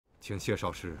请谢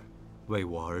少师为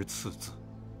我而赐字。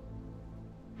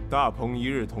大鹏一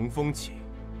日同风起，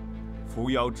扶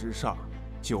摇直上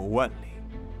9万里。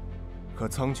可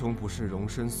苍穹不是容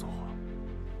身所，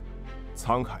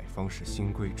沧海方是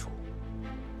心归处。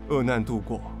恶难度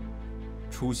过，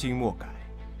初心莫改，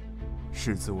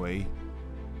是自为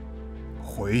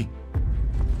回。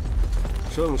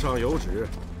圣上有旨，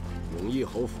永义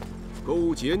侯府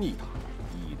勾结逆党，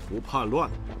意图叛乱，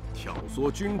挑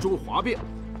唆军中哗变。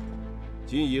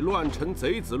今以乱臣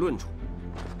贼子论处，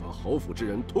把侯府之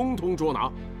人通通捉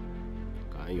拿。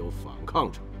敢有反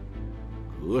抗者，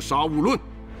格杀勿论。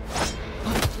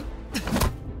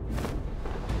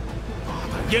大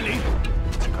胆燕陵，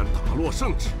竟敢打落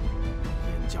圣旨！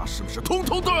燕家是不是通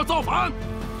通都要造反？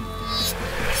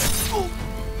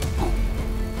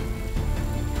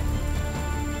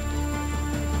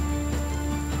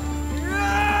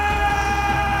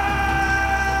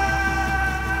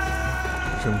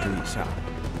圣旨已下，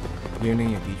燕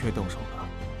陵也的确动手了。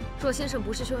若先生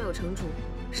不是胸有成竹，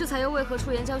适才又为何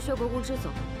出言将薛国公支走？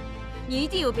你一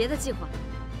定有别的计划。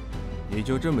你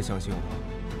就这么相信我？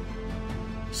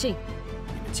信。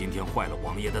你们今天坏了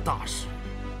王爷的大事，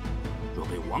若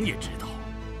被王爷知道，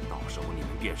到时候你们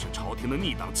便是朝廷的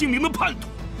逆党精明的叛徒，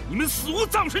你们死无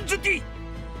葬身之地。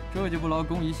这就不劳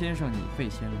公仪先生你费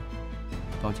心了。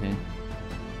高乾，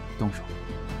动手。